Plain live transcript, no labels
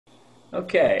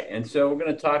Okay, and so we're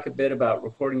going to talk a bit about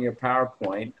recording your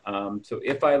PowerPoint. So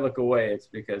if I look away, it's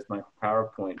because my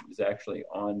PowerPoint is actually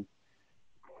on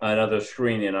another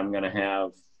screen, and I'm going to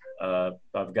have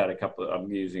I've got a couple. I'm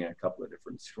using a couple of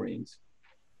different screens.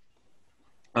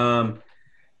 As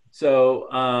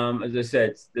I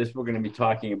said, this we're going to be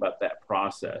talking about that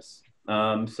process.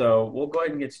 So we'll go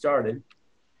ahead and get started.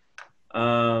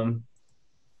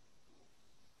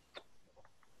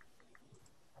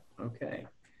 Okay.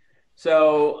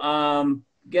 So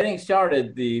getting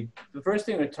started, the first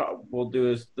thing we'll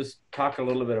do is let's talk a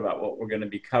little bit about what we're going to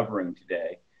be covering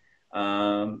today.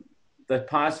 The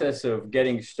process of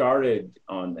getting started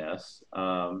on this,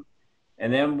 and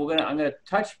then I'm going to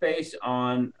touch base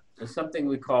on something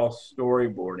we call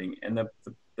storyboarding. And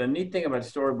the neat thing about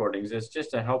storyboarding is it's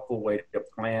just a helpful way to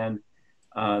plan.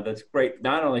 That's great,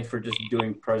 not only for just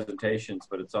doing presentations,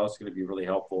 but it's also going to be really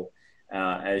helpful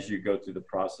as you go through the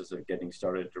process of getting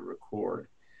started to record.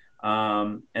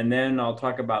 And then I'll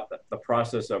talk about the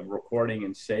process of recording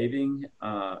and saving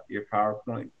your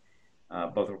PowerPoint,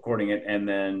 both recording it and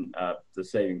then the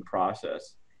saving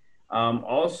process.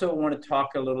 Also want to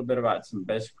talk a little bit about some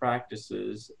best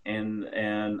practices,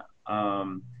 and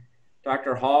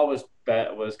Dr. Hall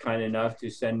was kind enough to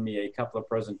send me a couple of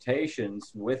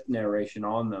presentations with narration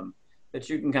on them that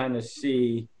you can kind of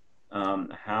see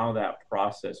how that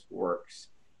process works,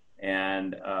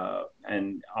 and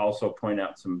also point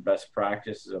out some best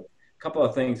practices of a couple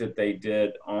of things that they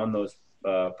did on those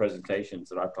presentations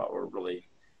that I thought were really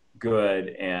good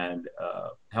and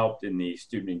helped in the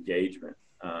student engagement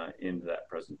into that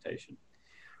presentation.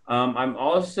 I'm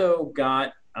also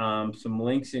got some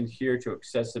links in here to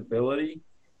accessibility,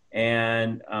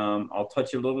 and I'll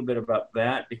touch a little bit about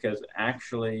that because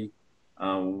actually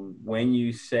when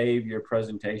you save your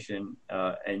presentation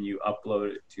and you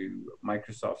upload it to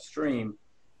Microsoft Stream,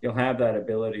 you'll have that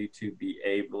ability to be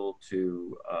able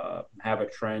to have a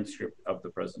transcript of the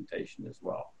presentation as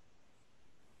well.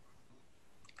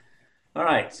 All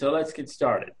right, so let's get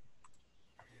started.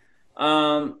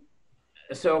 So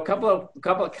a couple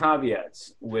of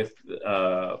caveats with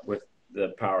the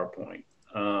PowerPoint.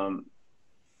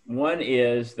 One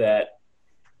is that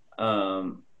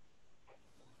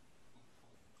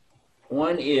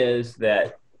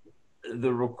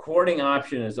the recording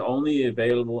option is only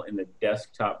available in the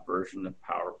desktop version of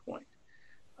PowerPoint.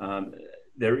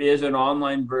 There is an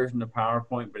online version of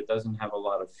PowerPoint, but it doesn't have a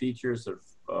lot of features.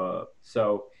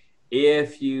 So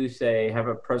if you say have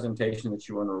a presentation that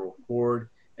you want to record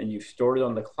and you've stored it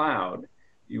on the cloud,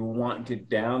 you want to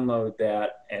download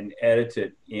that and edit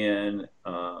it in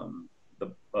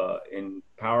in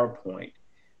PowerPoint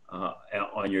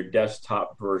on your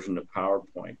desktop version of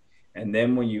PowerPoint. And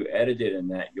then when you edit it in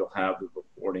that, you'll have the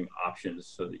recording options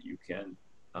so that you can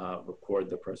record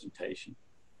the presentation.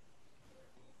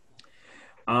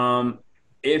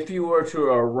 If you were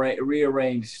to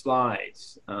rearrange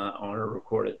slides on a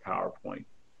recorded PowerPoint,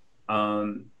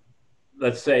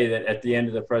 let's say that at the end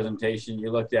of the presentation,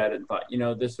 you looked at it and thought, you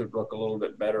know, this would look a little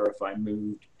bit better if I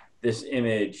moved this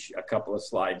image a couple of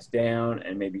slides down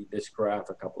and maybe this graph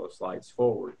a couple of slides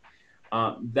forward.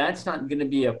 That's not going to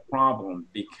be a problem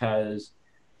because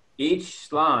each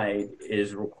slide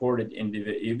is recorded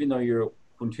individually. Even though you're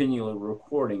continually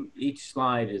recording, each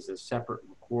slide is a separate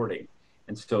recording.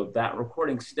 And so that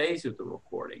recording stays with the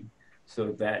recording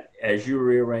so that as you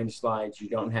rearrange slides, you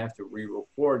don't have to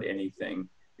re-record anything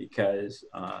because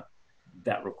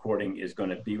that recording is going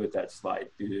to be with that slide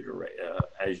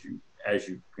as you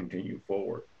continue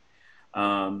forward.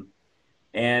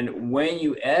 And when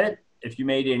you edit, if you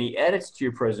made any edits to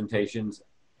your presentations,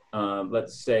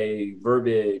 let's say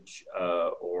verbiage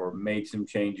or made some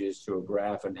changes to a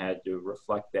graph and had to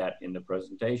reflect that in the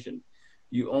presentation,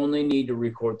 you only need to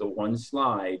record the one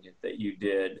slide that you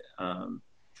did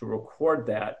to record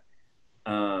that,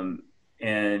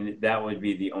 and that would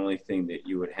be the only thing that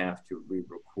you would have to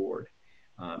re-record.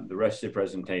 The rest of the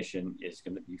presentation is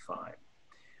going to be fine.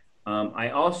 I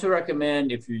also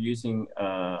recommend if you're using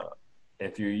a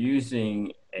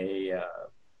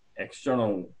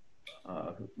external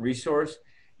resource,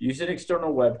 use an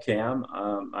external webcam.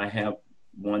 I have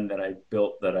one that I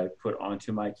built that I put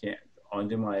onto my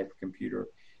computer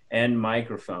and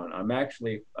microphone. I'm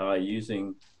actually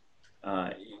using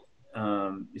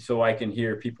so I can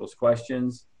hear people's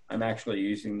questions. I'm actually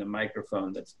using the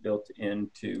microphone that's built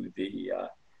into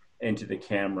the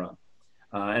camera.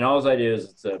 And all I do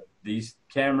is these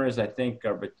cameras I think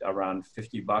are around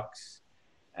 $50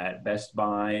 at Best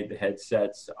Buy. The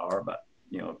headsets are about,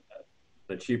 you know,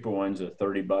 the cheaper ones are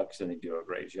 $30 and they do a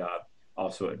great job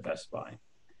also at Best Buy.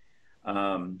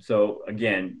 So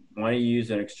again, why don't you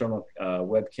use an external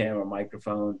webcam or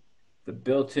microphone? The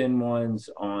built-in ones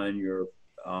on your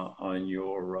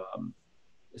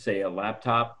say a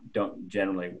laptop don't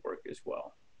generally work as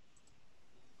well.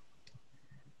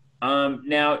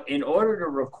 Now, in order to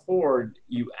record,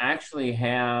 you actually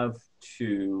have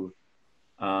to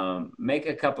make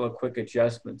a couple of quick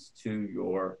adjustments to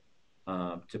your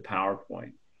to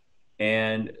PowerPoint.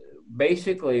 And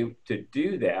basically, to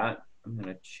do that, I'm going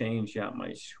to change out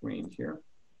my screen here.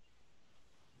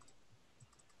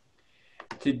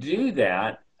 To do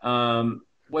that,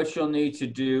 what you'll need to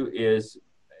do is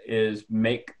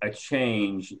make a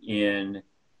change in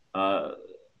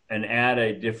and add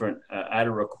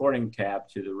a recording tab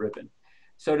to the ribbon.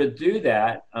 So to do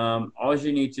that, all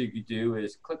you need to do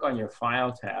is click on your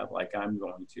File tab, like I'm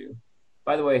going to.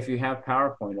 By the way, if you have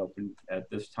PowerPoint open at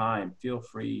this time, feel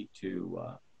free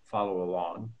to follow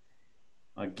along.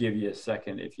 I'll give you a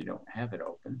second if you don't have it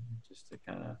open, just to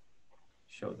kind of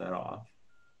show that off.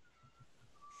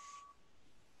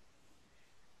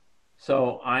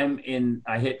 So I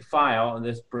hit File, and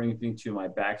this brings me to my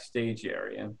backstage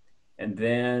area. And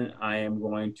then I am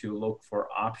going to look for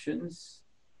Options.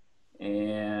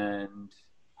 And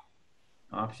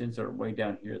options are way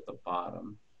down here at the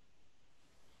bottom.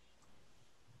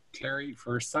 Terry,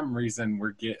 for some reason,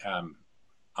 we're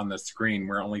on the screen,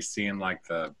 we're only seeing like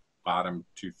the bottom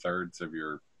 2/3 of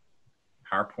your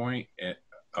PowerPoint.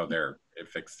 Oh, there, it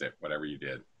fixed it, whatever you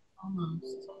did.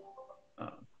 Almost.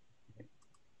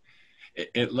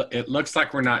 It looks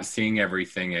like we're not seeing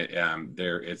everything.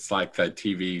 It's like the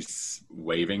TV's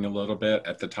waving a little bit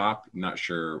at the top. Not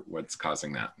sure what's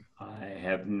causing that. I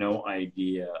have no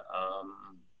idea.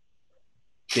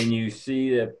 Can you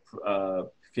see the?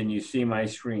 Can you see my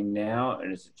screen now?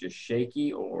 And is it just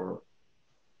shaky or?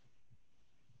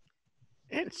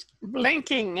 It's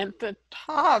blinking at the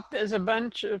top. There's a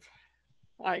bunch of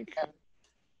like.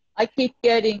 I keep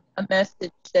getting a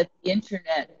message that the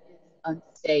internet is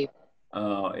unstable.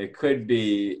 It could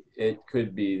be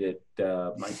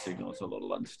that my signal is a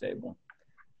little unstable.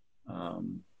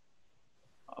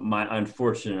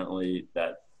 Unfortunately,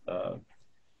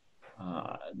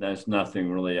 there's nothing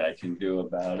really I can do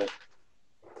about it.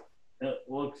 It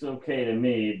looks okay to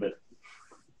me, but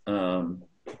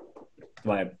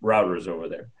my router's over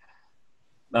there.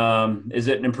 Is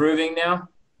it improving now?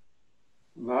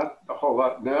 Not a whole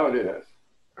lot. Now it is.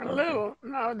 A little.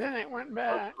 No, then it went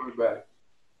back.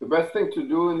 The best thing to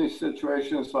do in these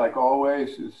situations, like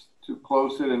always, is to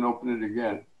close it and open it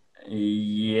again.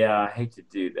 Yeah, I hate to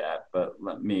do that, but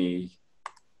let me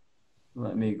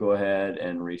go ahead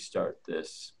and restart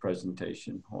this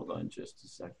presentation. Hold on just a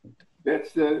second.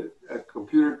 That's the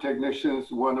Computer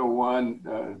Technicians 101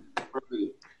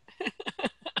 remedy.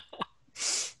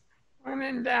 When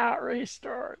in doubt,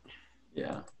 restart.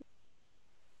 Yeah.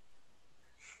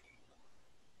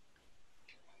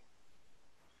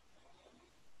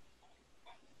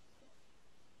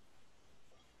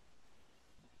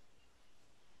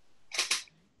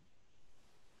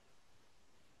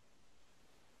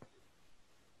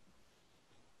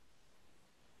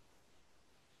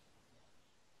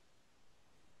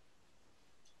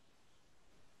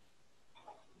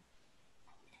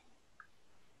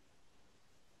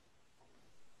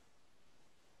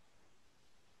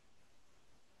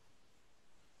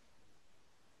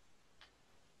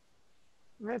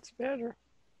 That's better.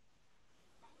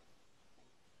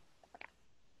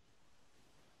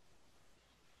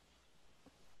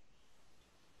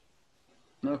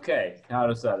 Okay, how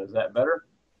does that? Is that better?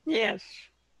 Yes.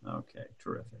 Okay,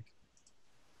 terrific.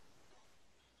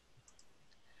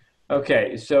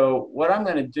 Okay, so what I'm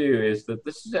going to do is that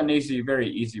this is an very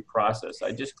easy process.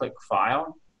 I just click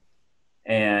File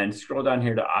and scroll down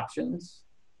here to Options.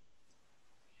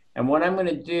 And what I'm going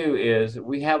to do is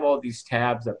we have all these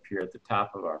tabs up here at the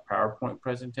top of our PowerPoint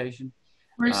presentation.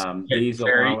 These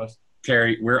allow us.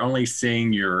 Terry, we're only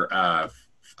seeing your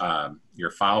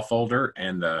file folder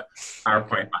and the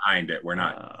PowerPoint behind it. We're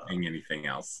not seeing anything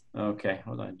else. Okay,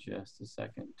 hold on just a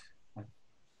second.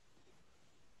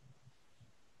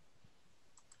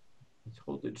 Let's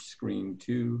hold it screen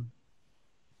 2.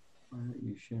 Why aren't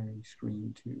you sharing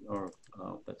screen 2? Or,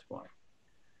 oh, that's why.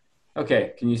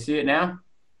 Okay, can you see it now?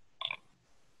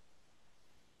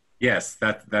 Yes,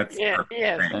 that's yeah, perfect.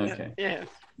 yes, okay. Yes.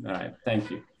 All right,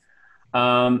 thank you.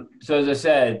 So as I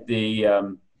said,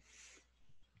 the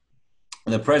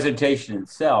presentation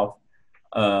itself,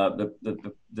 the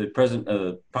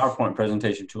PowerPoint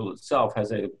presentation tool itself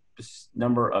has a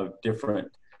number of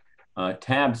different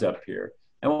tabs up here.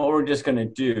 And what we're just going to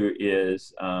do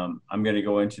is I'm going to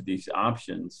go into these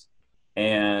options,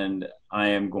 and I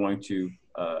am going to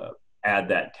add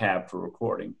that tab for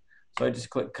recording. So I just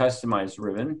click Customize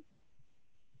Ribbon,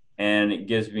 and it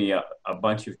gives me a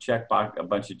bunch of checkbox, a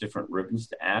bunch of different ribbons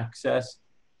to access.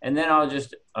 And then I'll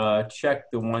just check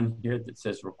the one here that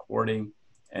says Recording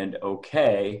and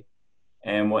OK.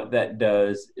 And what that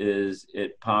does is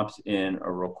it pops in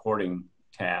a recording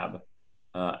tab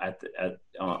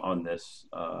on this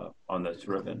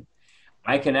ribbon.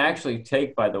 I can actually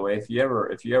take, by the way, if you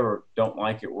ever don't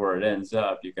like it where it ends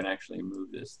up, you can actually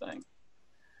move this thing.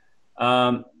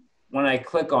 When I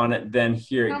click on it, then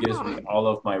here it gives me all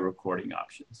of my recording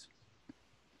options.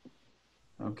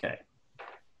 Okay.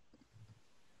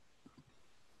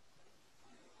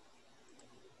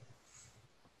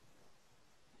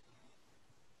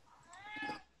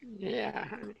 Yeah,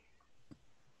 honey.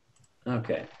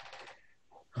 Okay.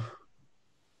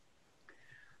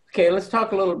 Okay, let's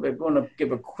talk a little bit. I'm going to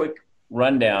give a quick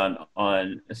rundown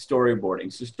on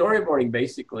storyboarding. So storyboarding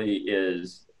basically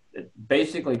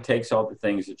takes all the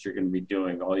things that you're going to be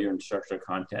doing, all your instructional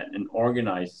content, and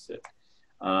organizes it.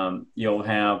 You'll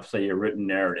have, say, your written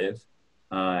narrative,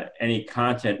 any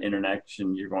content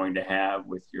interaction you're going to have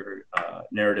with your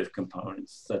narrative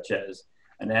components, such as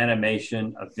an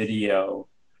animation, a video,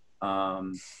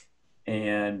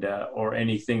 or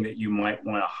anything that you might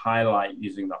want to highlight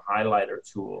using the highlighter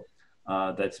tool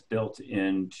that's built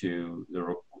into the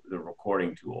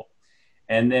recording tool,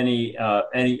 and any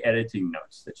editing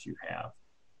notes that you have.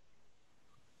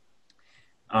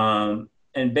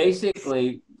 And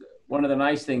basically, one of the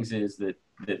nice things is that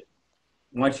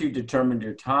once you've determined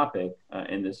your topic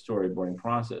in this storyboarding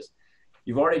process,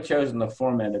 you've already chosen the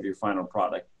format of your final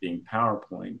product, being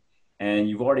PowerPoint, and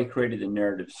you've already created the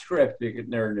narrative script. The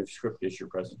narrative script is your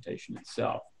presentation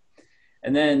itself.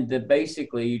 And then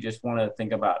basically you just want to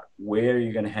think about where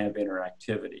you're going to have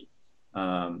interactivity.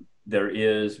 There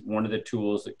is one of the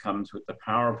tools that comes with the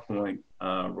PowerPoint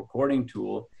recording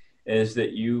tool is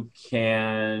that you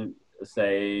can,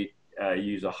 say,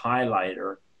 use a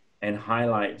highlighter and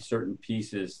highlight certain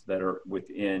pieces that are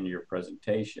within your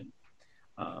presentation.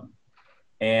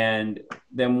 And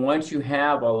then once you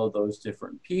have all of those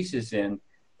different pieces in,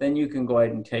 then you can go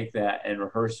ahead and take that and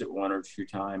rehearse it 1 or 2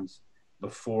 times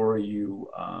before you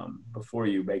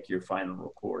make your final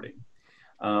recording.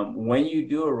 When you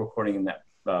do a recording in that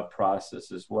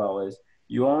process, as well as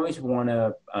you always want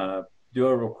to do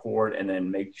a record and then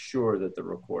make sure that the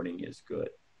recording is good.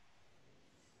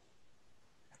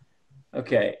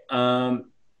 Okay,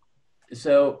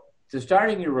 so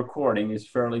starting your recording is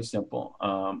fairly simple.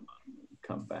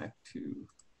 Come back to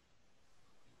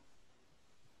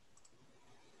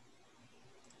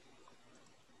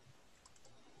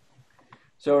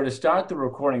so to start the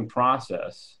recording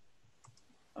process,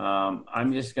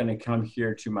 I'm just going to come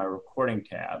here to my recording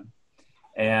tab,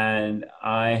 and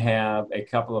I have a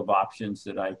couple of options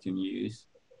that I can use,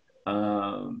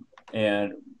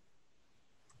 and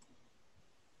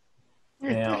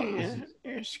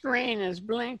Your screen is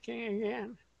blinking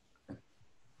again.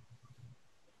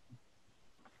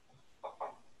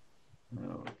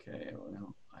 Okay,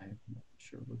 well, I'm not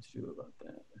sure what to do about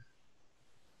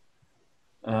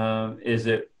that. Is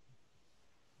it,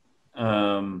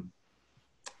 tell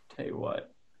you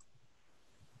what,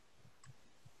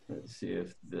 let's see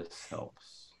if this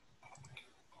helps.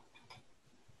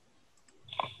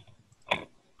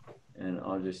 And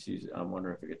I'll just use, I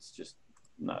wonder if it's just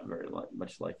not very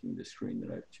much liking the screen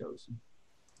that I've chosen.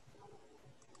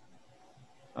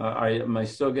 Am I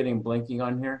still getting blinking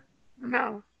on here?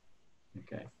 No.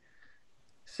 Okay.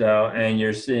 So, and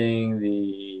you're seeing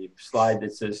the slide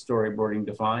that says storyboarding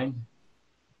defined.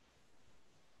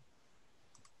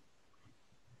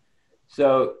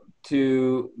 So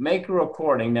to make a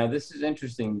recording, now this is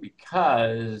interesting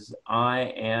because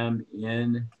I am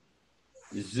in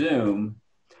Zoom.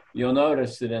 You'll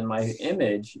notice that in my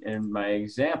image, in my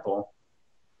example,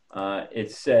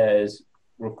 it says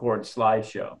record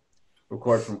slideshow,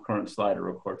 record from current slide or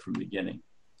record from beginning.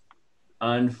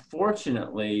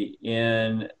 Unfortunately,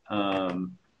 in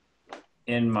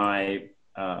my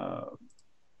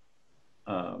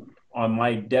on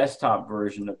my desktop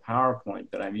version of PowerPoint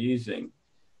that I'm using,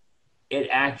 it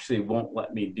actually won't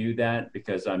let me do that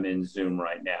because I'm in Zoom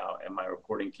right now and my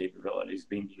recording capability is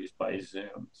being used by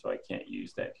Zoom, so I can't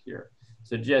use that here.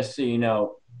 So just so you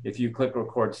know, if you click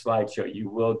record slideshow, you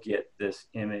will get this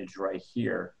image right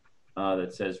here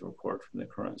that says record from the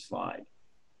current slide.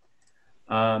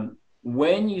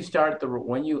 When you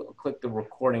click the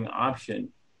recording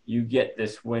option, you get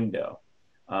this window.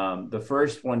 The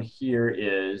first one here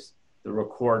is the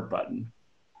record button.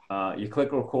 You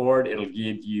click record, it'll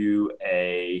give you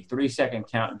a 3-second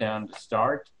countdown to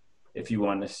start. If you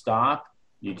want to stop,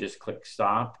 you just click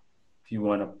stop. if you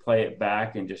want to play it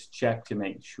back and just check to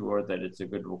make sure that it's a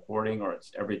good recording or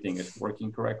everything is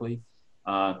working correctly,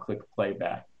 click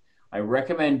playback. I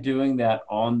recommend doing that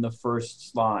on the first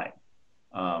slide.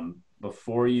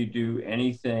 Before you do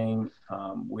anything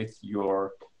with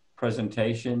your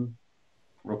presentation,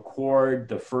 record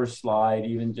the first slide,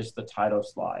 even just the title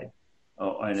slide,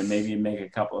 and then maybe make a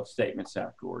couple of statements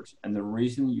afterwards. And the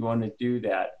reason you want to do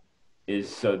that is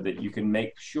so that you can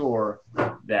make sure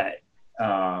that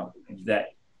that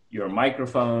your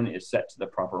microphone is set to the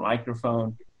proper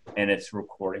microphone and it's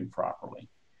recording properly.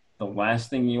 The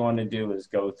last thing you want to do is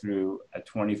go through a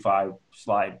 25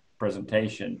 slide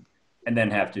presentation and then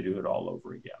have to do it all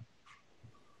over again.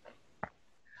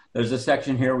 There's a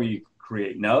section here where you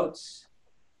create notes.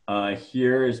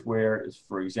 Here is where,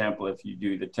 for example, if you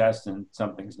do the test and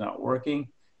something's not working,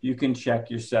 you can check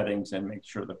your settings and make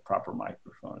sure the proper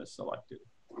microphone is selected.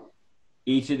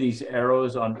 Each of these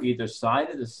arrows on either side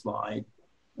of the slide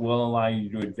will allow you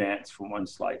to advance from one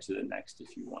slide to the next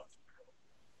if you want.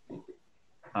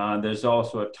 There's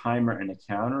also a timer and a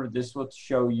counter. This will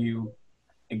show you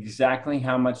exactly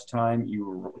how much time you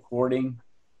were recording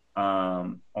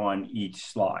on each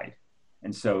slide.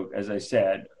 And so, as I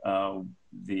said,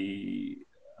 the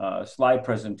slide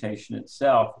presentation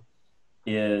itself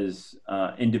is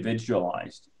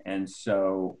individualized. And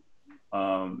so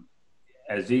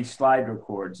as each slide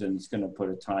records, and it's going to put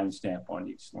a timestamp on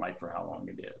each slide for how long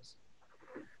it is.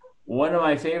 One of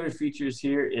my favorite features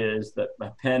here is the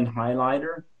pen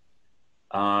highlighter.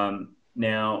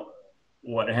 Now,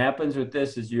 what happens with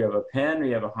this is you have a pen or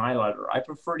you have a highlighter. I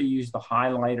prefer to use the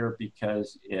highlighter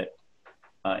because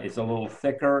it's a little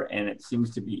thicker and it seems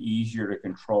to be easier to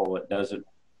control. It doesn't,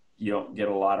 you don't get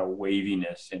a lot of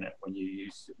waviness in it when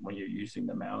you're using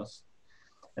the mouse.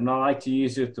 And I like to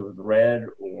use it with red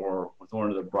or with one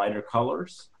of the brighter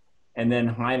colors and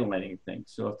then highlighting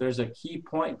things. So if there's a key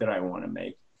point that I want to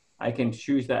make, I can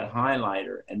choose that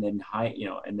highlighter and then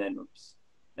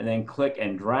and then click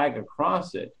and drag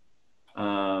across it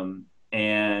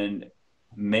and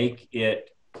make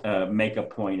a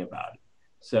point about it.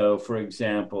 So for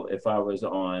example, if I was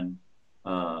on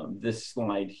this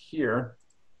slide here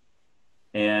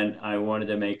and I wanted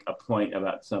to make a point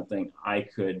about something, I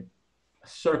could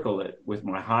circle it with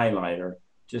my highlighter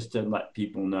just to let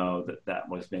people know that that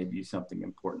was maybe something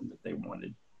important that they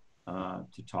wanted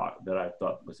to talk, that I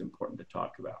thought was important to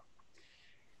talk about.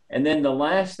 And then the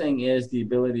last thing is the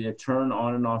ability to turn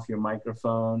on and off your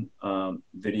microphone,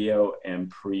 video,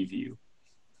 and preview.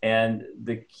 And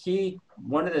the key,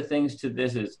 one of the things to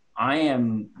this is I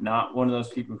am not one of those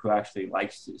people who actually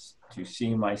likes to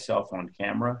see myself on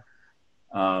camera.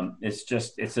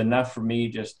 It's enough for me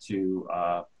just to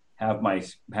have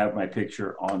my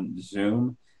picture on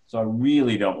Zoom. So I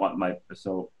really don't want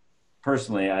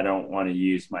personally, I don't want to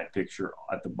use my picture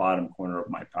at the bottom corner of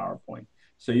my PowerPoint.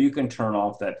 So you can turn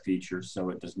off that feature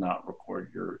so it does not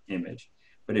record your image.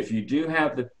 But if you do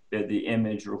have the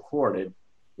image recorded,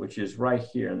 which is right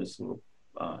here in this little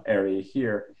area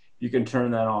here, you can turn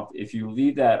that off. If you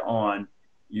leave that on,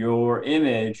 your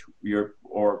image,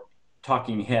 or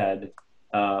talking head,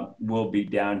 will be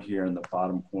down here in the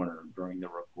bottom corner during the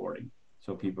recording,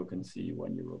 so people can see you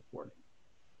when you're recording.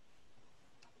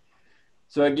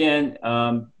 So again,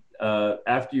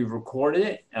 after you've recorded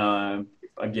it,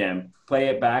 again, play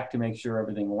it back to make sure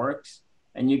everything works,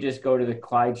 and you just go to the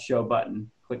slideshow button,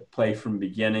 click play from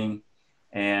beginning,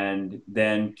 and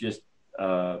then just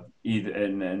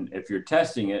and then if you're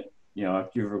testing it,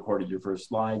 after you've recorded your first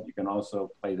slide, you can also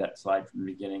play that slide from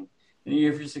the beginning. And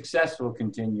if you're successful,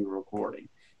 continue recording.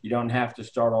 You don't have to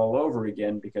start all over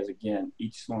again because, again,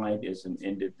 each slide is an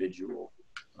individual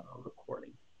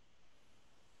recording.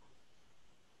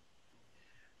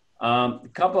 A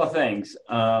couple of things.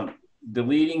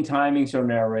 Deleting timings or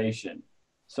narration.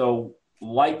 So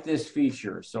like this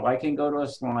feature, so I can go to a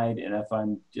slide, and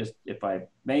if I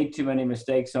made too many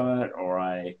mistakes on it, or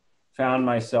I found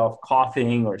myself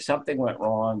coughing or something went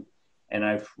wrong, and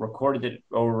I've recorded it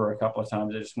over a couple of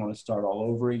times, I just want to start all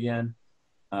over again,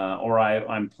 or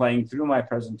I'm playing through my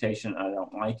presentation and I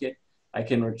don't like it, I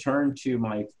can return to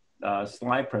my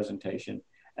slide presentation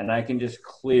and I can just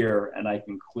clear, and I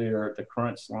can clear the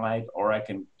current slide, or I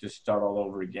can just start all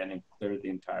over again and clear the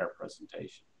entire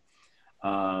presentation.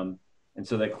 And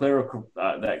so that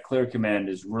clear command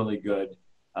is really good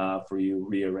for you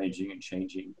rearranging and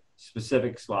changing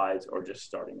specific slides or just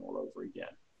starting all over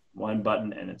again. One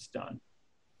button and it's done.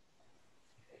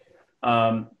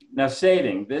 Now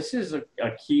saving, this is a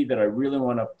key that I really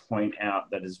want to point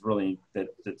out that is really,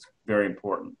 that's very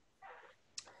important.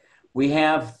 We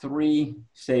have 3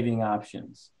 saving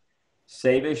options: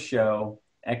 save as show,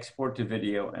 export to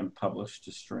video, and publish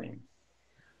to stream.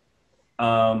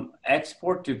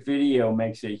 Export to video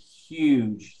makes a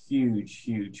huge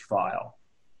file.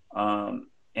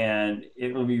 And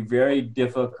it will be very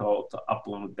difficult to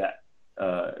upload that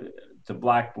to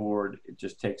Blackboard. It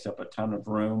just takes up a ton of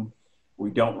room. We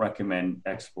don't recommend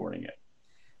exporting it.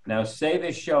 Now, Save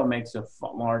as Show makes a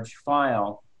large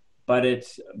file, but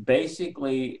it's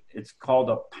basically, it's called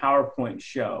a PowerPoint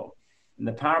show. And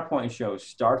the PowerPoint show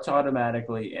starts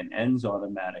automatically and ends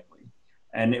automatically.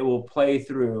 And it will play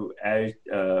through as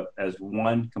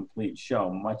one complete show,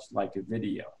 much like a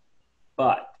video.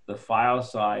 But the file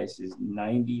size is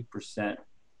 90%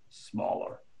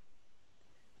 smaller.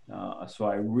 So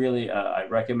I really, I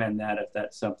recommend that if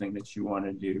that's something that you want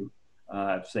to do,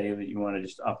 say that you want to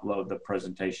just upload the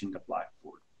presentation to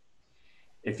Blackboard.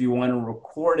 If you want to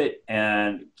record it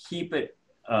and keep it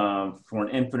for an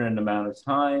infinite amount of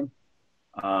time,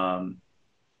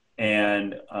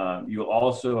 you'll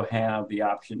also have the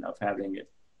option of having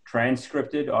it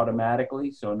transcripted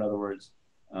automatically. So in other words,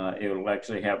 it will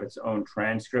actually have its own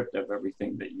transcript of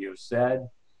everything that you've said.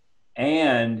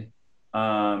 And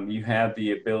you have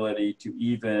the ability to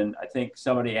even, I think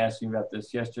somebody asked me about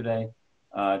this yesterday.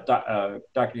 Dr.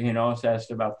 Hinaus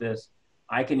asked about this.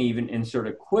 I can even insert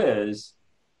a quiz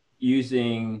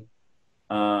using,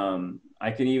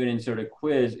 I can even insert a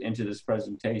quiz into this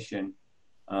presentation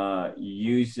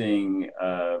using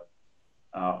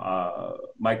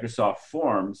Microsoft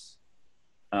Forms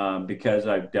because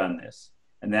I've done this,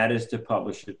 and that is to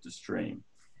publish it to stream.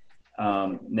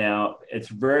 Now, it's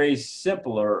very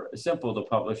simple to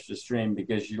publish to stream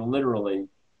because you literally,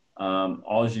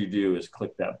 all you do is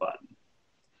click that button.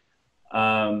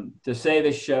 To save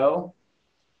a show,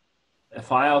 a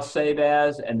file save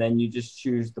as, and then you just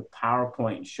choose the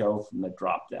PowerPoint show from the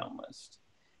drop-down list.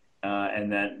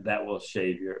 And then that will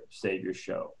save your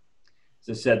show. As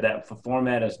I said, that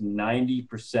format is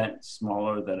 90%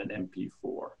 smaller than an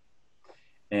MP4.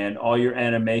 And all your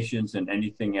animations and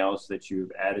anything else that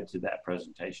you've added to that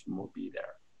presentation will be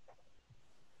there.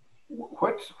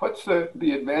 What's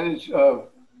the advantage of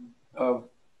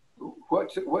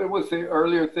what was the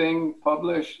earlier thing?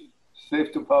 Publish,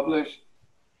 save to publish.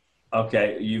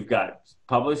 Okay, you've got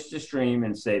publish to stream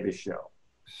and save as show.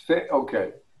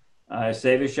 Okay.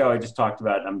 Save as show I just talked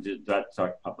about. I'm just about to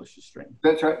talk publish to stream.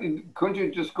 That's right. Couldn't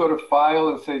you just go to File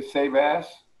and say Save As?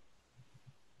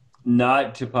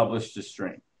 Not to publish to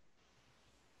stream.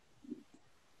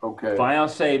 Okay. File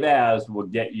save as will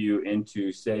get you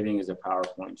into saving as a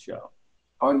PowerPoint show.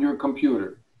 On your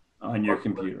computer. On your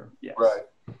computer, yes. Right.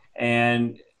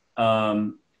 And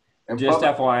just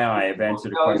FYI, I've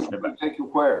answered a question about. Take it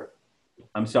where?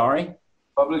 I'm sorry?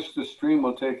 Publish the stream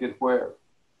will take it where?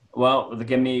 Well,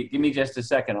 give me just a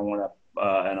second. I want to,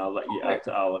 and I'll let you.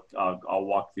 Okay. I'll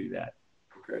walk through that.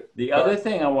 Okay. The other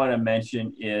thing I want to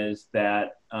mention is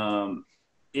that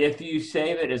if you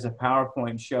save it as a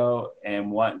PowerPoint show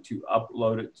and want to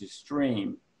upload it to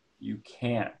stream, you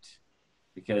can't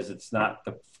because it's not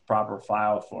the proper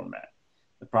file format.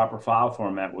 The proper file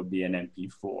format would be an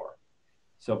MP4.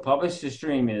 So publish to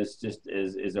stream is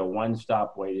a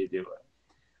one-stop way to do it.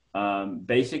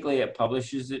 Basically, it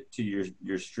publishes it to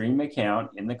your stream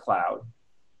account in the cloud,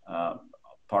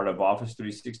 part of Office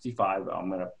 365. I'm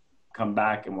going to come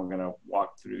back and we're going to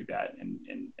walk through that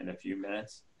in a few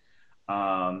minutes.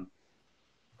 The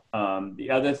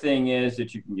other thing is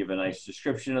that you can give a nice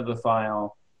description of the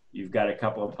file. You've got a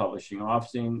couple of publishing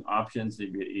options.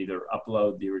 You either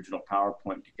upload the original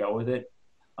PowerPoint to go with it.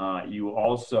 You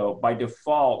also, by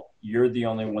default, you're the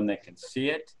only one that can see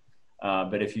it.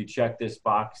 But if you check this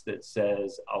box that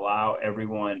says allow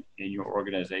everyone in your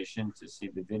organization to see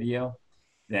the video,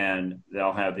 then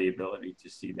they'll have the ability to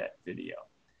see that video.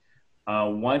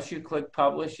 Once you click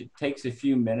publish, it takes a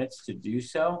few minutes to do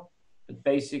so. But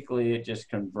basically, it just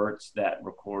converts that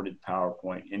recorded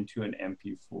PowerPoint into an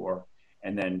MP4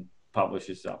 and then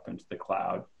publishes up into the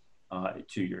cloud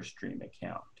to your stream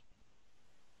account.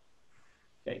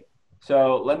 Okay,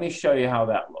 so let me show you how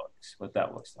that looks, what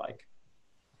that looks like.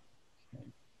 Okay.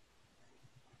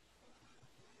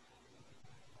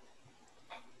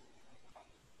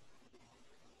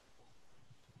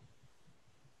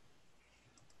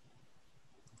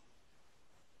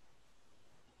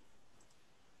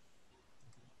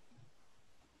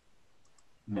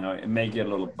 Now, it may get a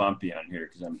little bumpy on here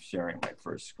because I'm sharing my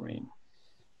first screen.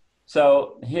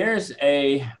 So here's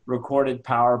a recorded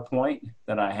PowerPoint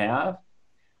that I have.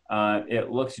 It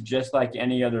looks just like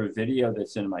any other video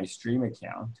that's in my stream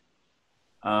account.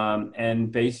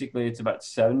 And basically, it's about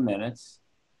 7 minutes.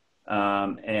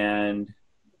 And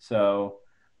so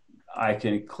I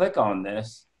can click on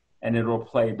this and it'll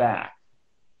play back.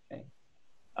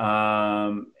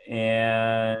 And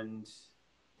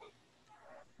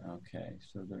okay,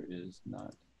 so there is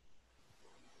not.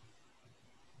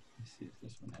 Let's see if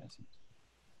this one hasn't.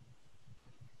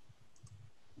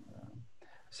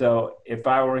 So if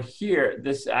I were here,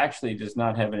 this actually does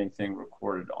not have anything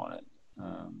recorded on it.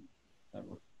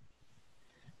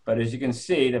 But as you can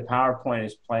see, the PowerPoint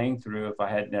is playing through. If I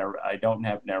had I don't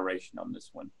have narration on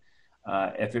this one.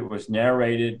 If it was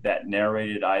narrated, that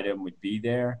narrated item would be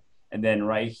there. And then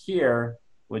right here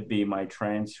would be my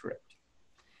transcript.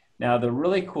 Now, the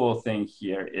really cool thing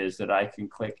here is that I can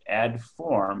click Add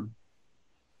Form,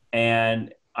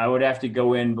 and I would have to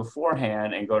go in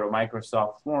beforehand and go to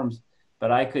Microsoft Forms, but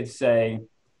I could say,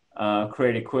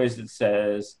 create a quiz that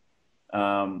says,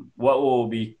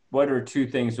 what are two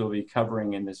things we'll be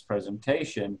covering in this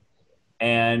presentation?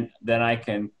 And then I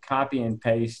can copy and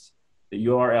paste the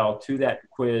URL to that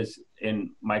quiz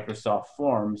in Microsoft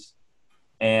Forms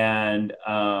and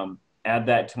add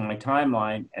that to my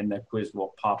timeline, and the quiz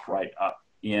will pop right up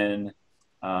in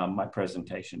my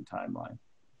presentation timeline.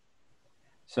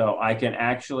 So I can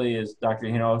actually, as Dr.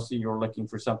 Hinoshi, you're looking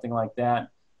for something like that,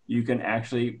 you can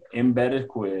actually embed a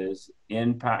quiz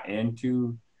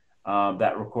into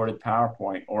that recorded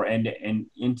PowerPoint or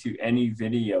into any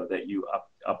video that you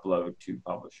upload to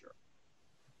Publisher.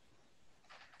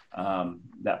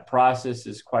 That process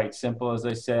is quite simple, as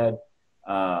I said.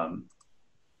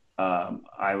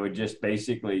 I would just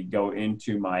basically go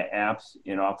into my apps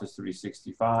in Office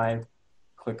 365,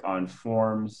 click on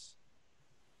Forms.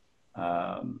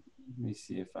 Let me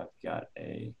see if I've got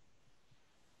a,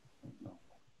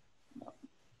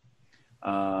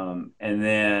 and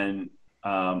then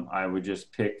I would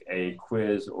just pick a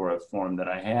quiz or a form that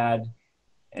I had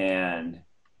and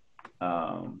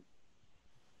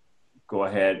go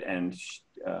ahead and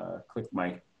click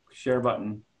my share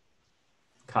button,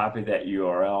 copy that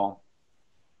URL,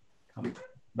 come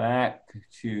back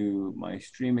to my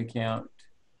stream account.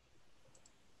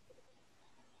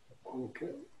 Okay.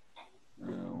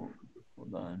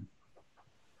 Hold on.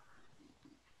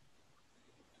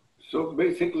 So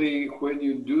basically, when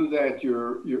you do that,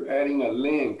 you're adding a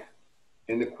link,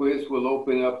 and the quiz will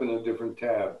open up in a different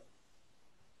tab.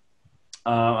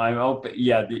 I'm open.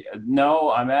 Yeah.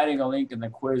 No, I'm adding a link, and the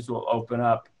quiz will open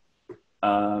up.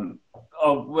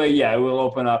 Oh well, yeah, it will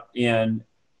open up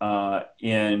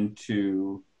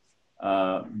into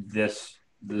this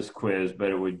quiz, but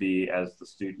it would be as the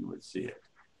student would see it.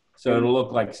 So it'll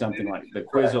look like something like the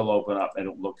quiz will open up, and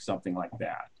it'll look something like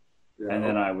that. Yeah, and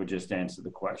then I would just answer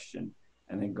the question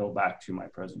and then go back to my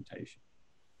presentation.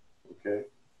 Okay.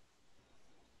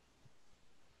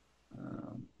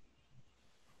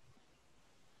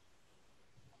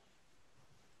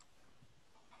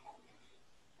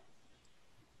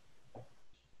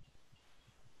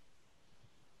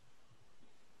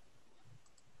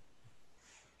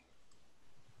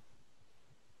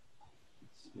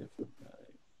 Let's see if we've got it.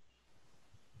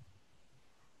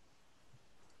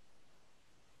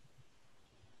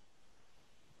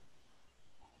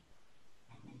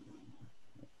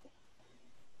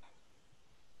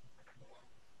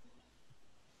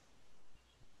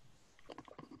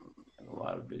 A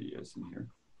lot of videos in here.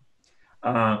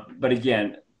 But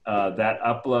again, that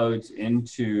uploads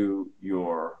into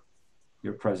your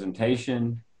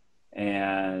presentation,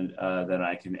 and then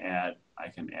I can add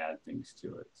things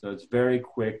to it. So it's very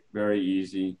quick, very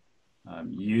easy,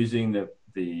 using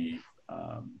the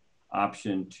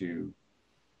option to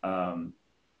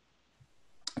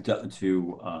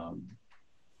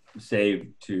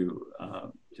save to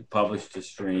publish to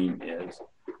stream is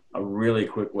a really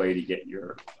quick way to get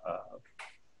your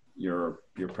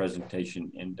presentation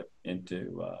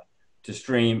to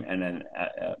stream, and then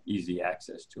easy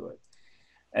access to it.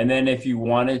 And then if you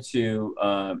wanted to,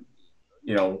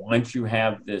 once you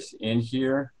have this in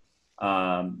here,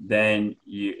 then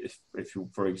if you,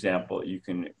 for example, you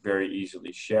can very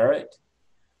easily share it.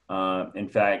 In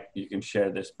fact, you can share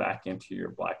this back into your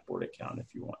Blackboard account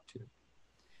if you want to.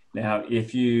 Now,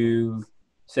 if you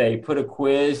say put a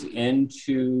quiz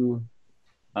into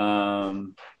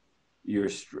your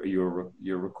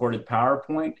recorded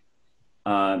PowerPoint,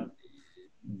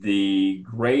 the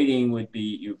grading would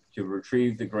be to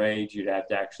retrieve the grades. You'd have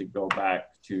to actually go back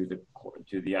to the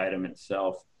item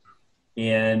itself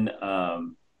in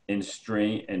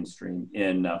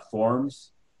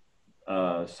Forms,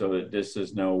 so that this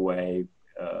is no way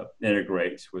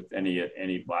integrates with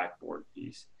any Blackboard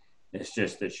piece. It's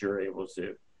just that you're able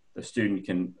to, the student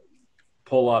can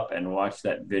pull up and watch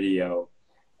that video,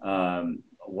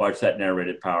 watch that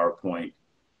narrated PowerPoint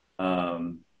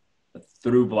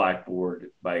through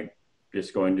Blackboard by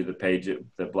just going to the page,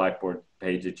 the Blackboard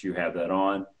page that you have that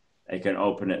on. They can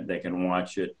open it, they can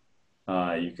watch it.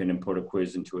 You can input a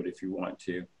quiz into it if you want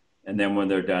to. And then when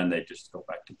they're done, they just go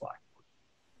back to Blackboard.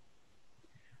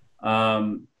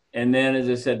 And then, as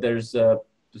I said, there's,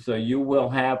 so you will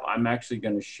have, I'm actually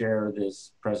going to share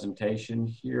this presentation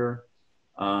here.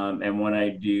 And when I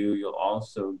do, you'll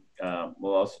also,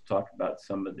 we'll also talk about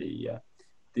some of the,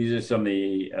 these are some of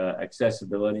the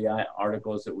accessibility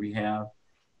articles that we have.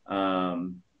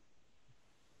 And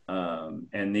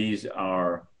these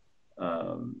are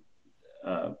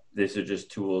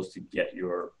just tools to get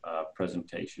your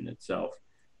presentation itself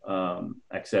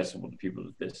accessible to people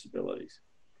with disabilities.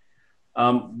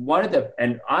 One of the,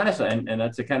 and honestly, and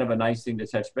that's a kind of a nice thing to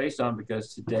touch base on,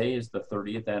 because today is the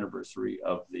 30th anniversary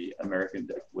of the American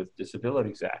with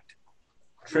Disabilities Act.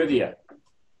 Trivia.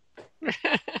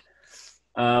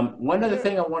 One other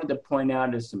thing I wanted to point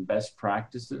out is some best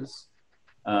practices.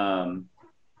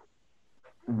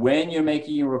 When you're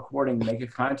making your recording, make a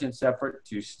conscious effort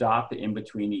to stop in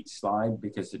between each slide,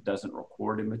 because it doesn't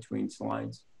record in between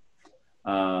slides.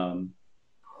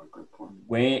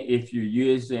 If you're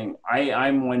using,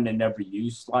 I'm one to never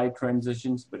use slide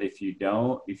transitions, but if you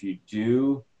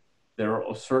do, there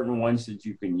are certain ones that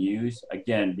you can use,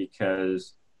 again,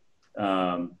 because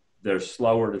they're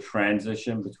slower to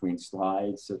transition between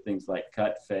slides. So things like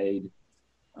cut, fade,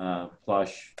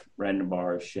 plush, random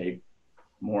bars, shape,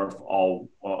 morph, all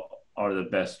are the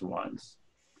best ones.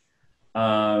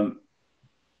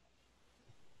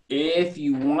 If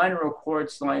you want to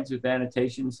record slides with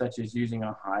annotations, such as using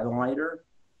a highlighter,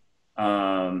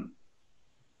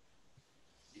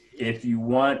 if you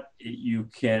want, you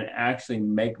can actually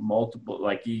make multiple,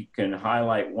 like you can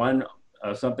highlight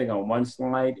something on one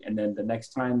slide, and then the next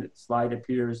time that slide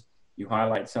appears, you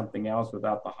highlight something else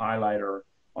without the highlighter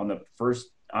on the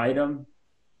first item.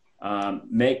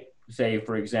 Say,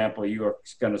 for example, you are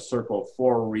going to circle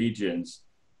 4 regions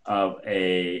of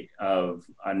an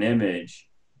image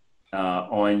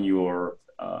on your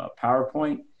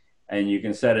PowerPoint, and you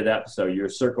can set it up so you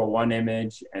circle one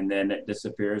image and then it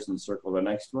disappears, and circle the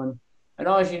next one. And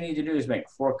all you need to do is make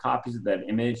 4 copies of that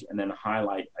image and then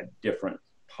highlight a different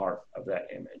part of that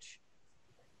image.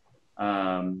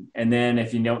 And then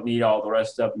if you don't need all the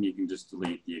rest of them, you can just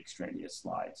delete the extraneous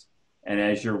slides. And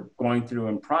as you're going through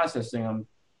and processing them,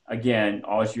 again,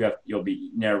 you'll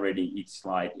be narrating each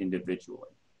slide individually.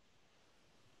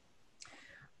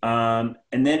 And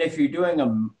then if you're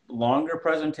doing longer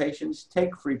presentations,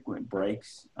 take frequent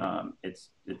breaks. It's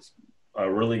a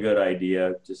really good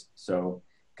idea, just so,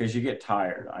 because you get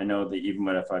tired. I know that even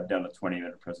if I've done a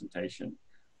 20-minute presentation,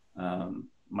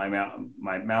 my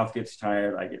mouth gets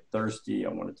tired, I get thirsty, I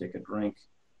want to take a drink.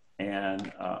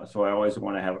 And so I always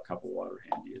want to have a cup of water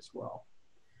handy as well.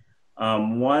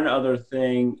 One other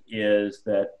thing is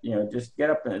that, just get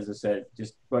up and, as I said,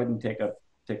 just go ahead and take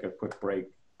a quick break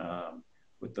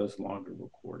with those longer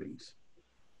recordings.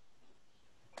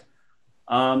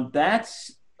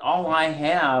 That's all I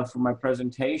have for my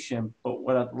presentation, but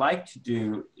what I'd like to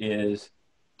do is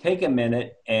take a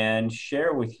minute and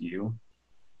share with you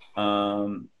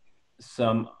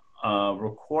some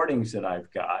recordings that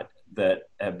I've got that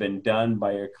have been done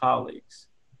by your colleagues.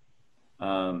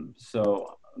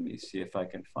 So let me see if I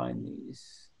can find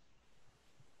these.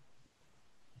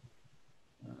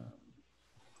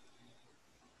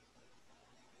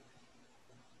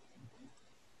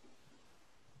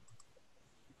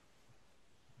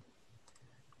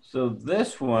 So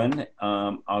this one,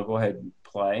 I'll go ahead and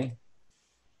play.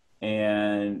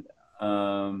 And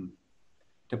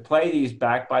to play these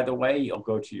back, by the way, you'll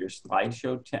go to your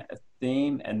slideshow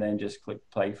theme and then just click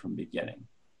play from beginning.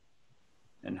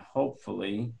 And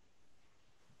hopefully,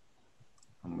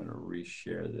 I'm going to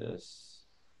reshare this.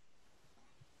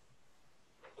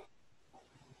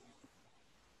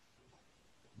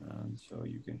 And so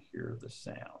you can hear the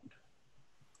sound.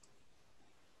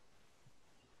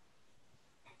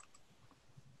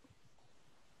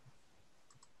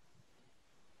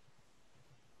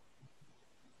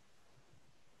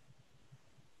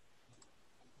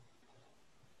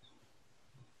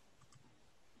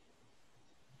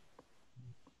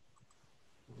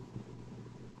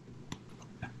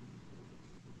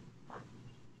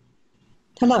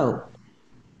 Hello,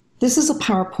 this is a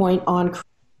PowerPoint on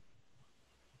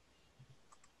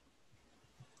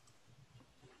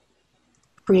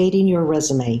creating your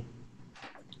resume.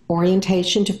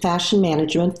 Orientation to Fashion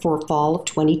Management for Fall of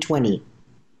 2020.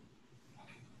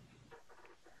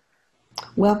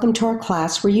 Welcome to our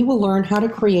class where you will learn how to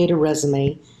create a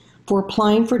resume for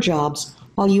applying for jobs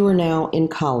while you are now in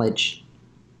college.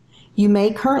 You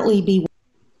may currently be...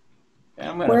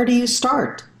 Where do you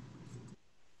start?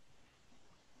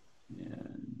 Yeah.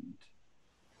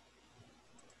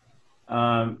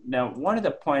 Now, wanted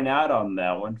to point out on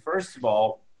that one, first of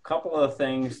all, a couple of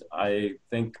things I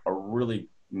think are really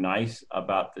nice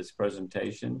about this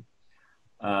presentation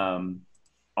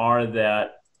are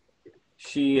that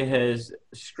she has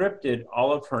scripted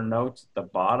all of her notes at the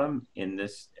bottom in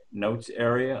this notes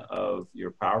area of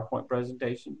your PowerPoint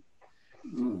presentation.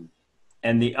 Mm.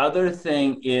 And the other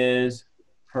thing is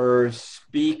her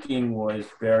speaking was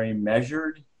very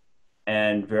measured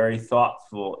and very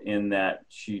thoughtful in that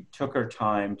she took her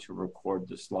time to record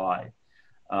the slide.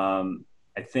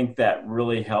 I think that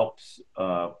really helps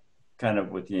kind of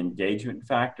with the engagement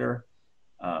factor.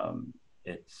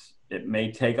 It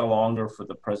may take a longer for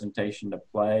the presentation to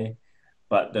play,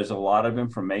 but there's a lot of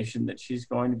information that she's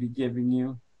going to be giving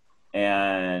you.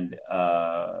 And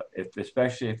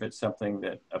especially if it's something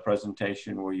that a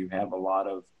presentation where you have a lot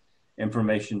of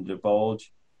information to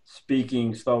divulge,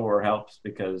 speaking slower helps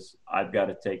because I've got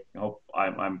to take,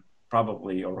 I'm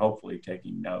probably or hopefully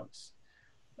taking notes.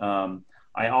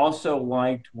 I also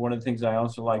liked, one of the things I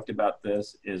also liked about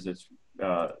this is is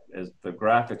the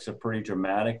graphics are pretty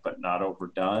dramatic, but not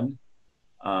overdone.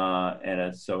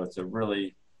 And so it's a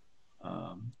really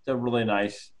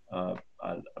nice,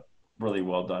 really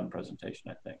well done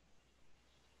presentation, I think.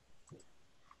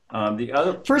 The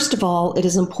other. First of all, it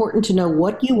is important to know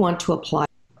what you want to apply.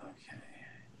 Okay,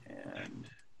 and.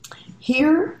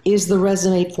 Here is the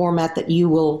resume format that you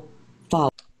will follow.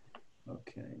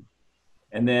 Okay,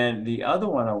 and then the other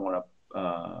one I want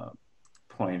to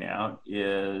point out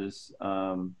is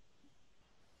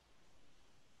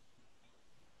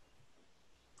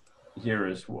here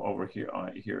is over here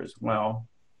here as well.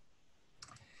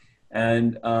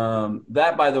 And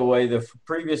that, by the way, the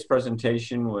previous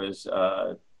presentation was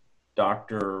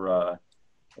Dr.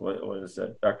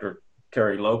 Dr.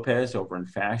 Terry Lopez over in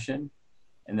fashion.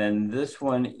 And then this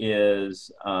one is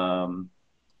from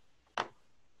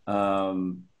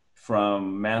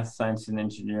math, science, and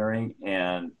engineering.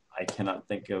 And I cannot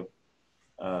think of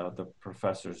the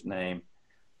professor's name.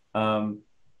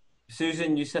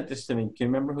 Susan, you sent this to me. Can you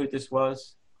remember who this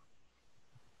was?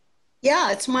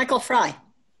 Yeah, it's Michael Fry.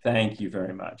 Thank you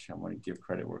very much. I want to give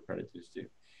credit where credit is due.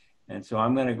 And so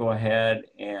I'm going to go ahead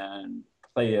and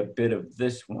play a bit of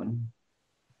this one.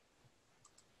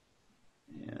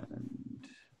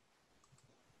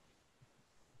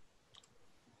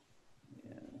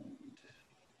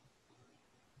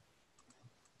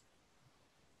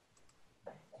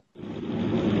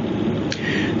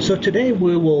 So today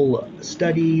we will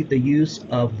study the use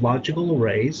of logical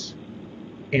arrays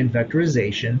and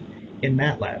vectorization in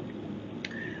MATLAB.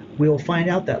 We will find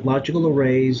out that logical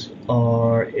arrays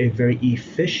are a very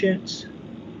efficient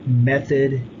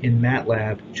method in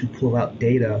MATLAB to pull out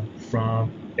data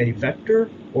from a vector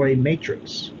or a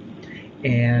matrix,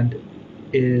 and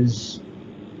is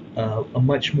a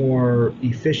much more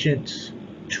efficient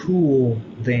tool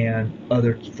than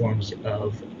other forms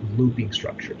of looping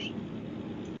structures.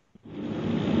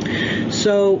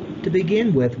 So to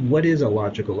begin with, what is a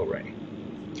logical array?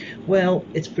 Well,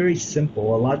 it's very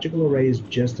simple. A logical array is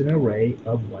just an array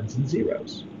of ones and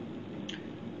zeros.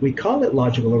 We call it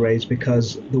logical arrays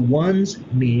because the ones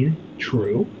mean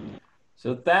true.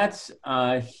 So that's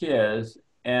his.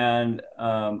 And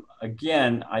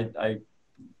again,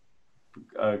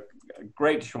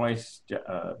 great choice,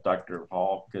 Dr.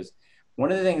 Hall, because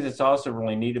one of the things that's also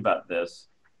really neat about this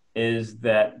is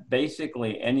that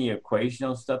basically any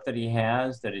equational stuff that he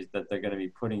has that they're going to be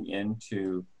putting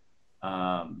into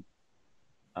the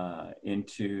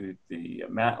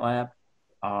MATLAB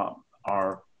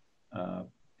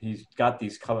he's got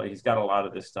a lot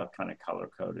of this stuff kind of color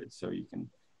coded, so you can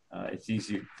it's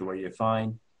easy the way you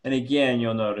find. And again,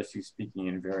 you'll notice he's speaking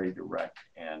in very direct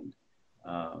and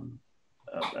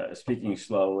speaking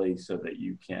slowly so that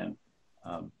you can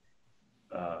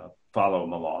follow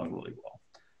him along really well.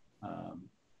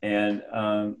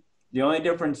 The only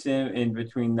difference in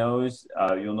between those,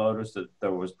 you'll notice that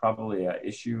there was probably an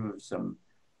issue of some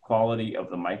quality of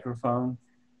the microphone.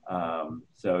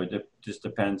 So it just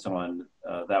depends on,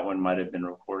 that one might have been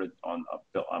recorded on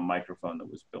a microphone that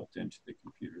was built into the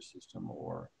computer system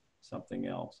or something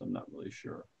else. I'm not really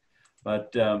sure.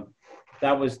 But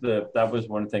that was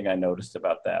one thing I noticed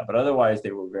about that. But otherwise,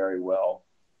 they were very well.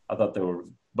 I thought they were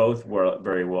both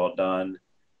very well done.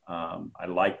 I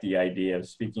like the idea of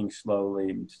speaking slowly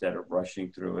instead of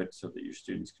rushing through it so that your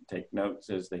students can take notes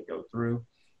as they go through.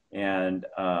 And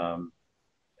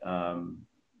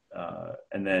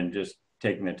then just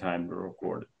taking the time to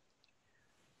record it.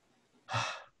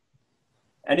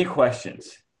 Any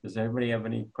questions? Does everybody have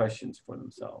any questions for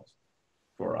themselves,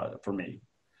 for me?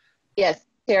 Yes,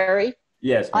 Terry.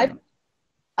 Yes, ma'am.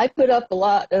 I put up a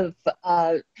lot of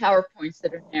PowerPoints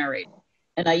that are narrated,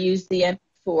 and I use the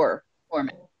MP4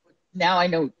 format. Now I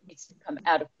know it needs to come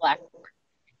out of Blackboard.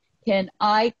 Can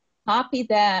I copy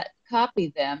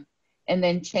them, and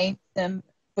then change them,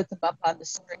 put them up on the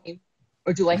screen,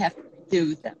 or do I have to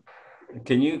redo them?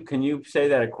 Can you say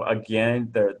that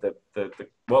again?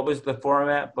 What was the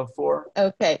format before?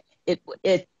 Okay,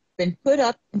 it's been put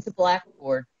up into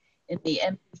Blackboard in the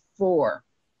MP4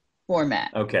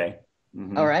 format. Okay.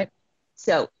 All right.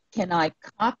 So can I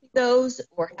copy those,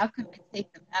 or how can I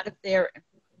take them out of there and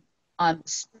put them on the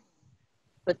screen,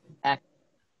 put them back?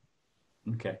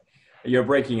 Okay. You're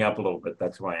breaking up a little bit.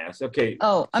 That's why I asked. Okay.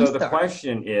 Oh, I'm sorry. The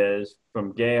question is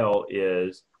from Gail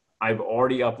is, I've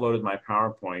already uploaded my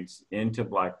PowerPoints into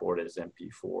Blackboard as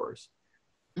MP4s.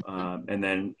 And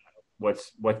then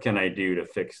what can I do to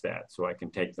fix that so I can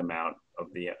take them out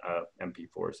of the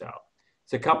MP4s out?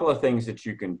 It's a couple of things that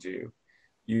you can do.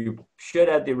 You should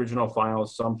have the original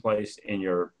files someplace in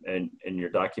your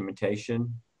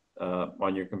documentation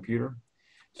on your computer.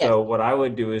 So yes. What I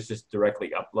would do is just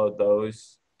directly upload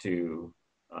those into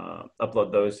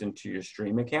your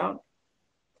Stream account.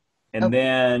 And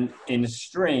then in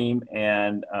Stream,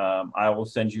 and I will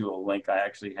send you a link. I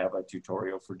actually have a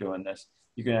tutorial for doing this.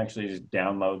 You can actually just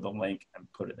download the link and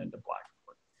put it into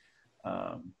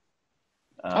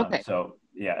Blackboard. So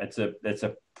yeah, it's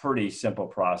a pretty simple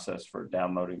process for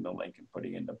downloading the link and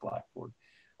putting it into Blackboard.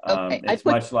 It's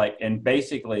much like, and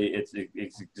basically it's the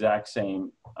exact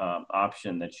same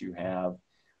option that you have.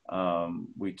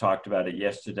 We talked about it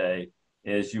yesterday.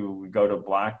 Is you go to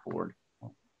Blackboard.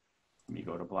 Let me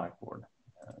go to Blackboard.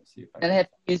 See if I have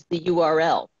to use the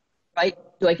URL, right?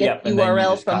 Do I get the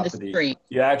URL from the Stream?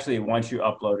 You actually, once you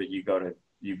upload it, you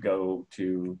go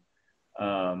to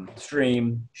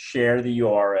Stream, share the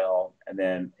URL, and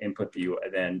then input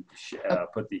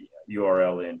put the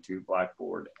URL into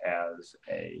Blackboard as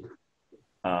a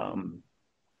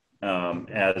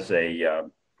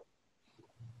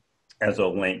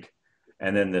link,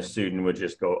 and then the student would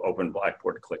just go open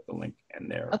Blackboard, click the link,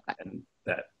 and and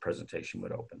that presentation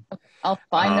would open. I'll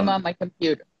find them on my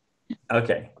computer.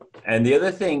 Okay. And the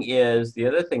other thing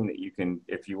that you can,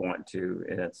 if you want to,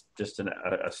 and it's just an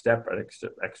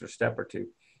extra step or two,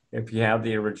 if you have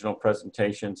the original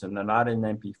presentations and they're not in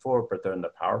MP4, but they're in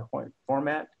the PowerPoint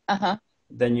format,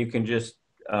 then you can just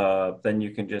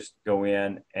go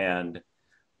in and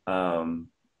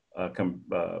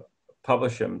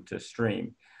publish them to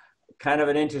Stream. Kind of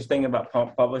an interesting about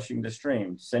publishing to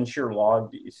Stream, since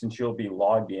you'll be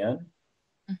logged in,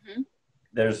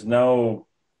 there's no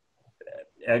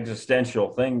existential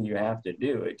thing you have to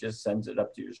do. It just sends it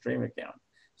up to your Stream account.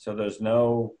 So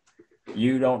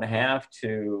you don't have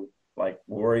to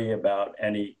worry about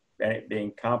any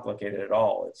being complicated at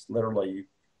all. It's literally you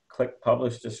click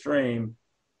publish to Stream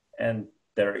and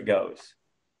there it goes.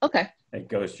 Okay. It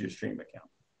goes to your Stream account.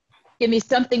 Give me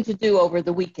something to do over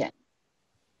the weekend.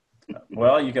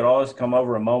 Well, you could always come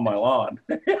over and mow my lawn.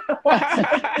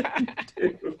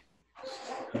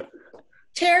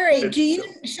 Terry,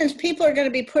 since people are going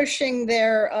to be pushing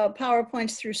their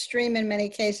PowerPoints through Stream in many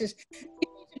cases, you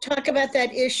need to talk about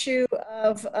that issue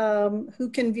of who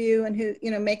can view and who,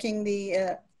 making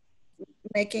the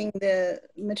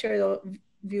material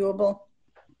viewable?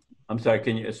 I'm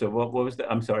sorry, so what was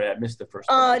I'm sorry, I missed the first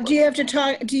do you have to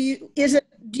talk, do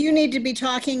you need to be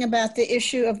talking about the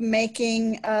issue of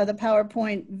making the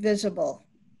PowerPoint visible?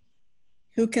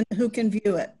 Who can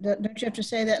view it? Don't you have to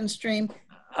say that in Stream?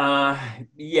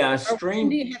 Yeah, Stream. When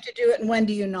do you have to do it and when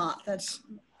do you not? That's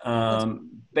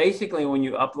basically when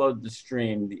you upload the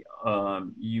Stream,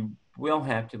 you will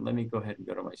have to, let me go ahead and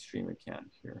go to my Stream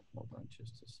account here. Hold on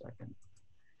just a second.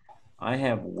 I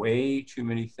have way too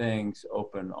many things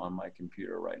open on my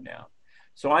computer right now.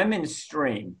 So I'm in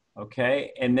Stream,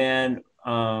 okay? And then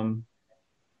I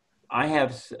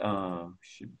have,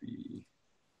 should be,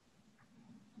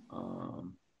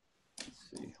 let's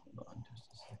see, hold on just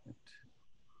a second.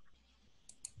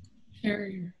 Share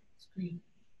your screen.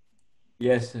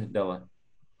 Yes, Della.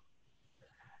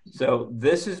 So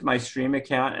this is my Stream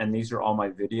account and these are all my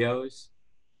videos.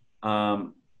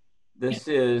 This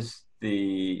is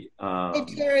the... Hey,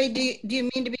 Terry, do you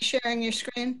mean to be sharing your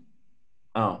screen?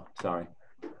 Oh, sorry.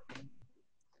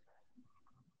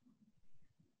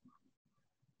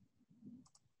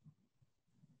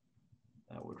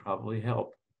 That would probably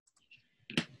help.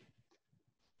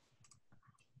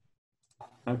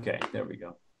 Okay, there we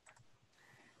go.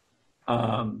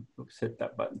 Oops, hit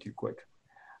that button too quick.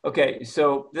 Okay,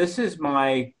 so this is one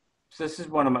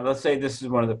of my, let's say this is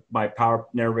one of my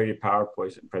narrated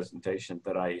PowerPoint presentation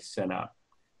that I sent out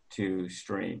to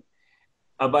Stream.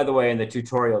 By the way, in the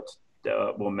tutorial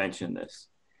will mention this.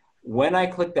 When I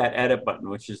click that edit button,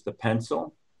 which is the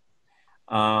pencil,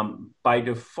 by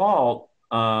default,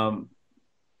 I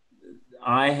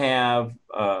have,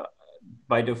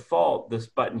 by default, this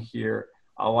button here,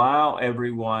 allow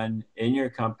everyone in your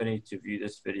company to view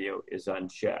this video, is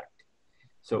unchecked.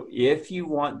 So if you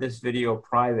want this video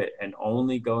private and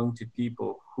only going to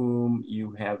people whom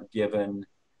you have given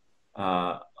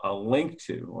a link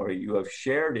to or you have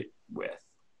shared it with,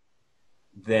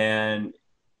 then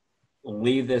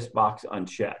leave this box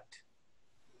unchecked.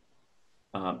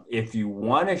 If you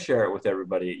want to share it with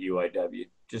everybody at UIW,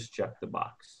 just check the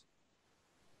box.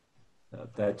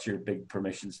 That's your big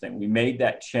permissions thing. We made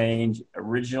that change.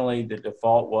 Originally, the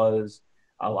default was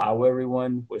allow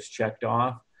everyone was checked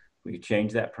off. We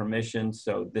changed that permission,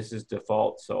 so this is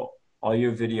default. So all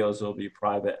your videos will be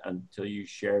private until you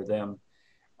share them.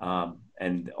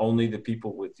 And only the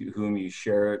people with whom you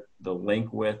share the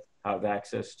link with have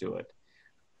access to it.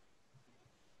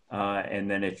 And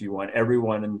then if you want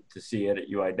everyone to see it at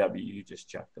UIW, you just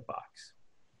check the box.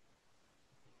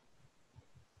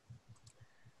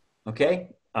 Okay,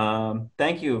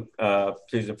 thank you,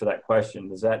 Susan, for that question.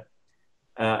 Does that,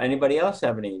 anybody else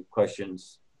have any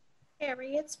questions?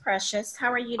 Harry, it's Precious.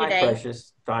 How are you today? Hi,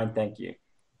 Precious. Fine, thank you.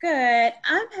 Good.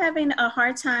 I'm having a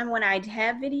hard time when I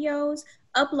have videos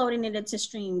uploading it into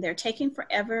Stream. They're taking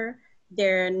forever.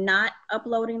 They're not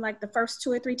uploading like the first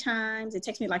 2 or 3 times. It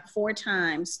takes me like 4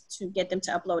 times to get them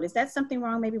to upload. Is that something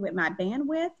wrong maybe with my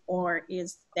bandwidth, or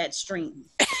is that Stream?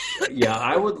 Yeah,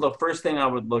 I would look, first thing I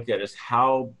would look at is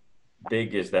how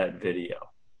big is that video?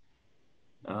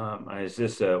 Is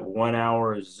this a 1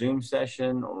 hour Zoom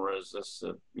session, or is this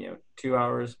a, 2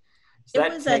 hours?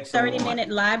 It was a 30-minute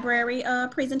library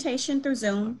presentation through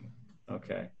Zoom.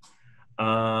 Okay.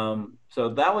 So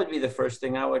that would be the first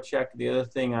thing I would check. The other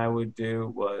thing I would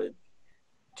do would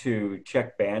to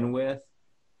check bandwidth.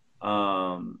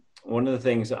 One of the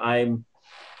things I'm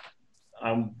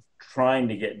trying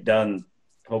to get done,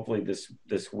 hopefully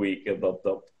this week,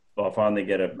 I'll finally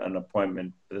get an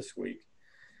appointment this week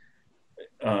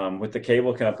with the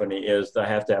cable company, is that I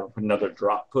have to have another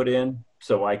drop put in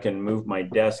so I can move my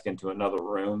desk into another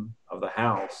room of the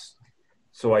house.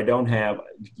 So I don't have,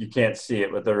 you can't see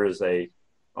it, but there is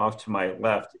off to my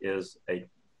left is a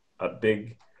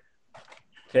big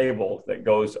cable that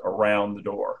goes around the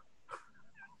door.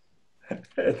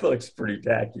 It looks pretty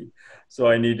tacky. So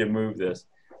I need to move this.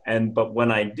 But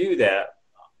when I do that,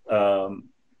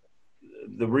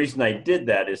 the reason I did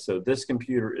that is so this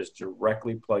computer is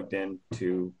directly plugged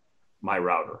into my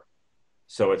router.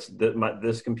 So it's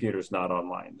this computer is not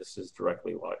online. This is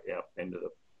directly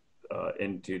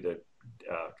into the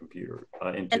computer.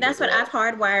 And that's what I've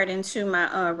hardwired into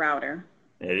my router.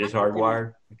 It is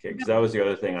hardwired? Okay, because that was the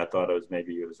other thing. I thought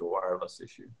maybe it was a wireless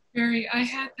issue. Barry, I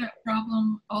had that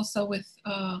problem also with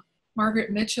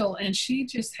Margaret Mitchell, and she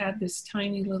just had this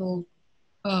tiny little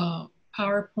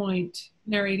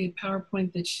narrated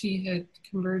PowerPoint that she had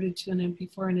converted to an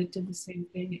MP4, and it did the same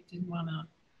thing. It didn't want to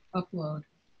upload.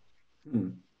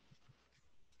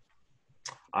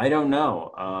 I don't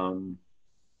know.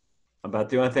 About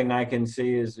the only thing I can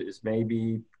see is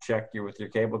maybe check with your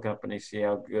cable company, see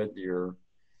how good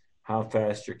how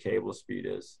fast your cable speed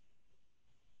is.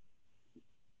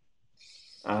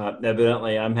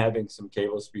 Evidently, I'm having some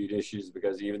cable speed issues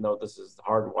because even though this is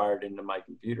hardwired into my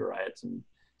computer, I had some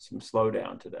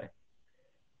slowdown today.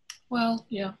 Well,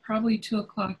 yeah, probably 2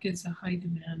 o'clock is a high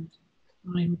demand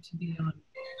time to be on.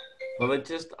 Well,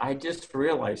 I just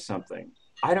realized something.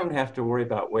 I don't have to worry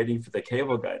about waiting for the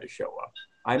cable guy to show up.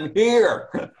 I'm here.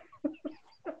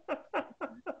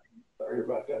 Sorry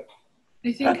about that.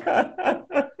 I think.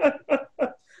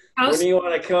 When do you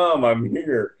want to come? I'm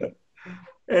here.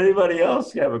 Anybody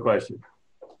else have a question?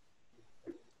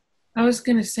 I was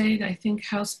going to say, I think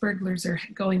house burglars are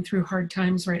going through hard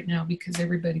times right now because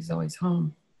everybody's always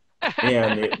home.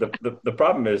 And the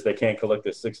problem is they can't collect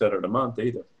the $600 a month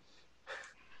either.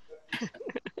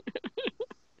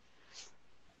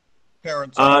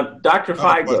 Parents. Dr.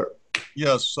 Feigler.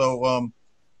 Yes, so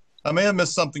I may have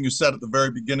missed something you said at the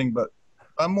very beginning, but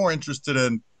I'm more interested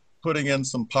in putting in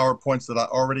some PowerPoints that I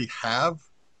already have,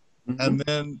 and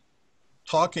then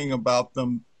talking about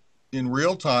them in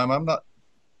real time.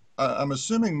 I'm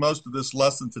assuming most of this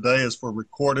lesson today is for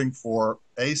recording for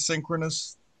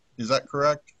asynchronous. Is that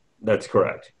correct? That's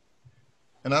correct.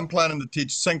 And I'm planning to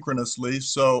teach synchronously.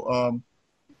 So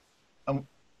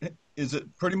is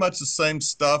it pretty much the same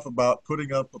stuff about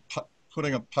putting a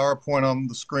PowerPoint on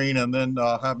the screen and then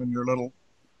having your little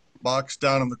box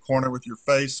down in the corner with your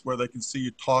face where they can see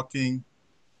you talking?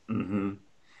 I mean,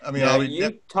 yeah,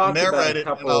 I'll narrate it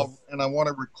and I want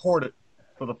to record it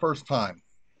for the first time.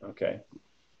 Okay.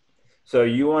 So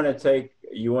you want to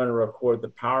record the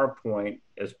PowerPoint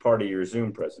as part of your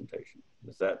Zoom presentation.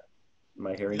 Is that, am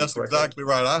I hearing you Yes, correctly? exactly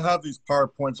right. I have these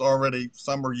PowerPoints already.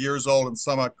 Some are years old and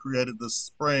some I created this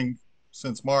spring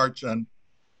since March, and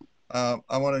I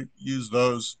want to use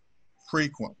those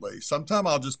frequently. Sometime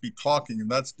I'll just be talking, and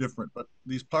that's different, but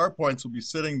these PowerPoints will be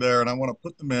sitting there and I want to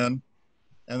put them in,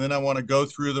 and then I want to go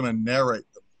through them and narrate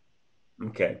them.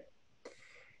 Okay.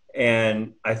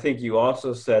 And I think you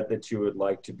also said that you would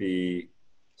like to be,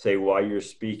 say, while you're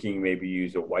speaking, maybe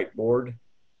use a whiteboard.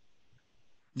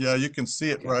 Yeah, you can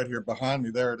see it right here behind me.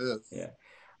 There it is. Yeah.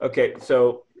 Okay.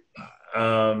 So,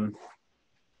 and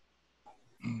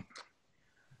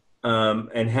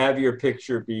have your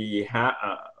picture be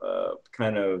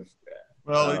kind of.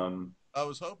 Well, I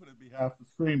was hoping it'd be half the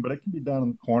screen, but it can be down in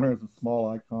the corner as a small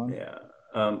icon.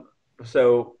 Yeah.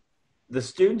 So the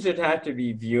students would have to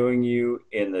be viewing you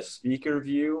in the speaker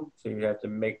view. So you have to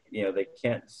make, they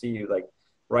can't see you. Like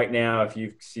right now, if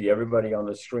you see everybody on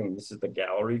the screen, this is the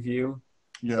gallery view.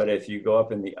 Yeah. But if you go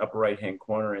up in the upper right-hand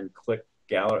corner and click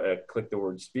the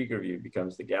word speaker view, it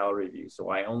becomes the gallery view. So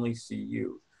I only see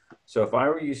you. So if I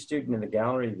were you student in the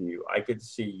gallery view, I could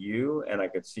see you and I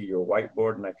could see your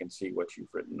whiteboard and I can see what you've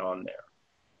written on there.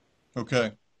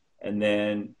 Okay. And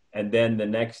then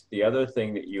the other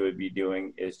thing that you would be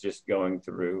doing is just going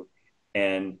through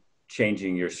and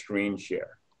changing your screen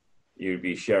share. You'd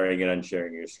be sharing and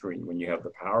unsharing your screen. When you have the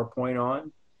PowerPoint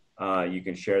on, you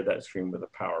can share that screen with a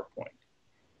PowerPoint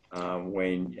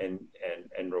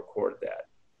and record that.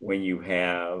 When you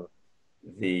have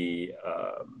the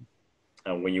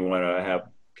when you want to have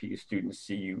students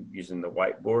see you using the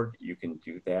whiteboard, you can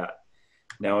do that.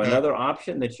 Now, another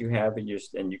option that you have and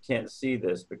you can't see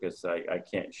this because I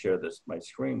can't share my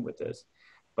screen with this,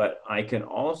 but I can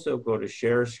also go to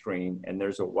share screen and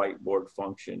there's a whiteboard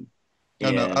function. No,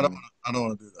 I don't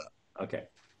want to do that. Okay.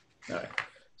 All right.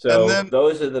 So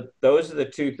those are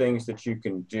the two things that you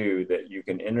can do that you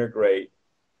can integrate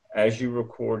as you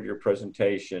record your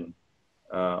presentation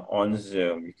on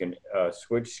Zoom. You can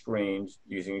switch screens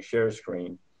using share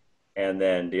screen. And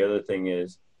then the other thing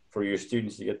is, for your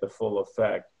students to get the full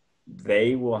effect,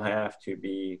 they will have to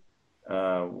be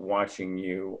watching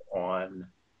you on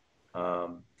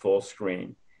full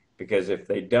screen. Because if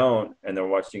they don't, and they're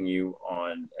watching you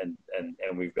on, and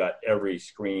we've got every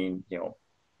screen,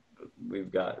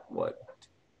 we've got what,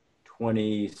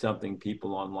 20 something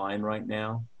people online right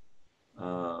now.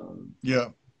 Yeah,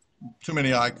 too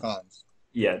many icons.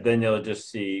 Yeah, then they'll just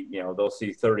see, they'll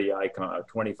see 30 icons or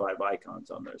 25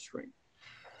 icons on their screen.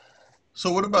 So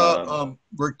what about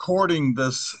recording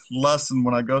this lesson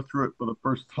when I go through it for the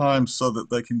first time so that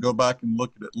they can go back and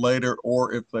look at it later,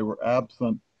 or if they were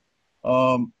absent?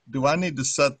 Do I need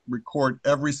to record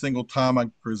every single time I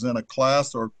present a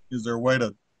class, or is there a way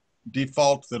to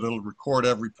default that it'll record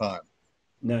every time?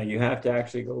 No, you have to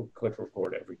actually go click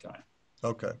record every time.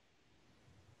 Okay.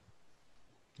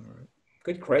 All right.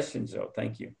 Good questions, though.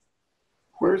 Thank you.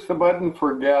 Where's the button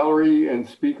for gallery and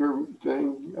speaker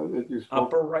thing that you spoke?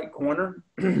 Upper right corner.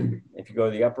 If you go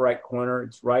to the upper right corner,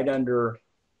 it's right under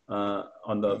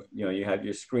on the, you have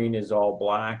your screen is all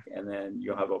black, and then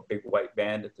you'll have a big white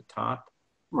band at the top.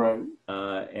 Right.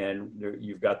 And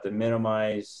you've got the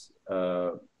minimize,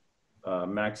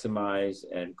 maximize,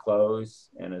 and close,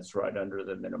 and it's right under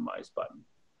the minimize button.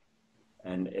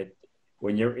 And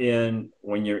when you're in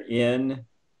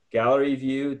gallery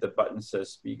view, the button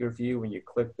says speaker view. When you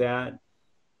click that,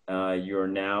 you're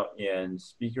now in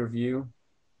speaker view,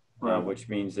 which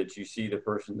means that you see the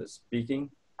person that's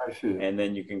speaking. I see. And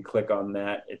then you can click on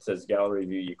that. It says gallery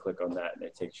view. You click on that, and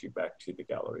it takes you back to the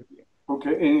gallery view.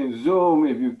 Okay. And in Zoom,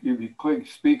 if you click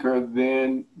speaker,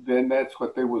 then that's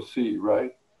what they will see,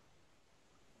 right?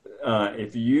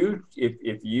 If you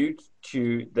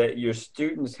choose that, your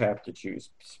students have to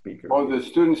choose speaker. Oh, view. the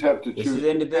students have to choose. This is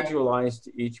individualized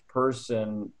to each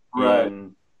person. Right.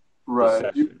 In right. The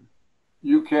session.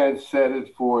 You can't set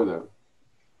it for them,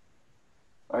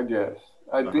 I guess.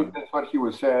 I think that's what he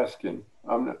was asking.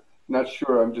 I'm not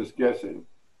sure. I'm just guessing.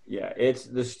 Yeah, it's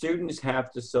the students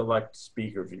have to select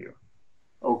speaker view.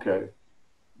 Okay.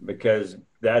 Because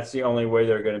that's the only way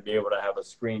they're going to be able to have a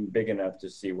screen big enough to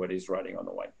see what he's writing on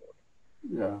the whiteboard.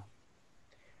 Yeah.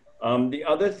 The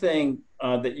other thing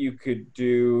that you could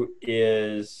do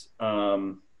is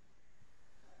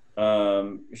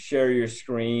share your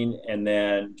screen and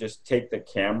then just take the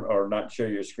camera, or not share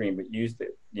your screen, but use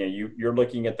the, you're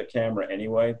looking at the camera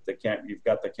anyway. You've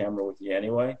got the camera with you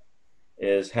anyway.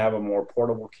 Is have a more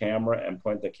portable camera and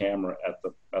point the camera at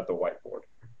the whiteboard.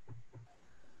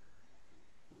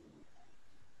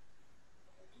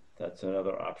 That's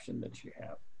another option that you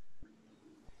have.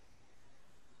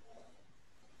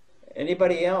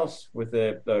 Anybody else with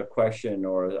a question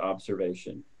or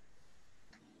observation?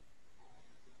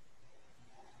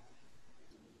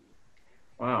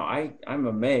 Wow, I'm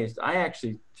amazed. I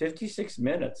actually, 56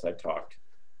 minutes I talked.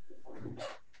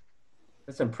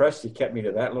 That's impressed you kept me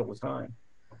to that little time.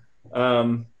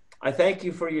 I thank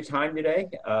you for your time today.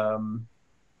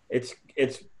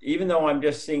 It's even though I'm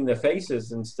just seeing the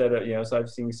faces instead of, so I'm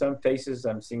seeing some faces,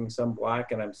 I'm seeing some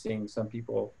black, and I'm seeing some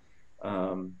people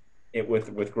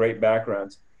with great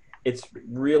backgrounds. It's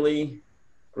really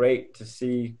great to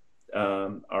see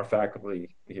our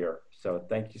faculty here. So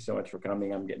thank you so much for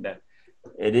coming. I'm getting that.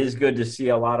 It is good to see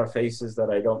a lot of faces that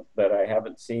I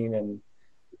haven't seen in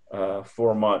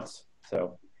 4 months.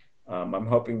 So I'm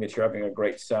hoping that you're having a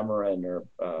great summer, and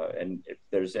if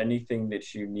there's anything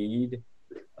that you need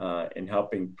in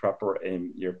helping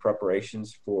in your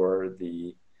preparations for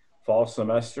the fall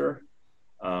semester,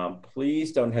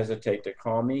 please don't hesitate to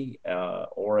call me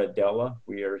or Adela.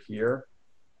 We are here.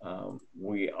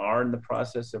 We are in the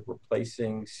process of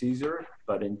replacing Caesar,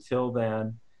 but until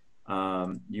then,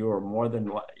 you are more than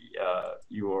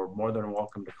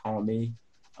welcome to call me.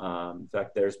 In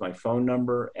fact, there's my phone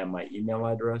number and my email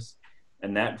address,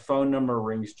 and that phone number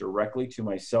rings directly to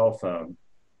my cell phone.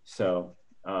 So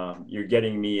you're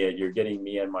getting me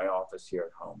in my office here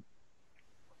at home.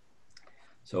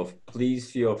 So please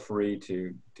feel free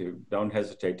to don't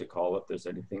hesitate to call if there's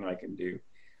anything I can do,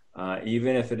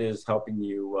 even if it is helping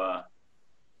you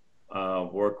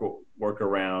work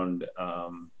around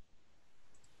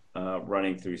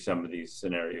running through some of these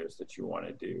scenarios that you want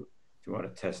to do. If you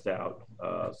want to test out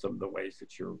some of the ways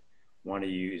that you want to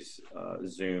use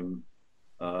Zoom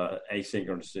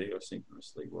asynchronously or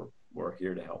synchronously, we're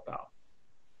here to help out.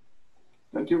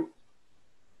 Thank you.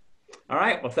 All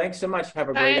right. Well, thanks so much. Have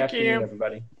a great afternoon,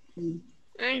 everybody.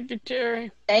 Thank you,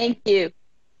 Terry. Thank you.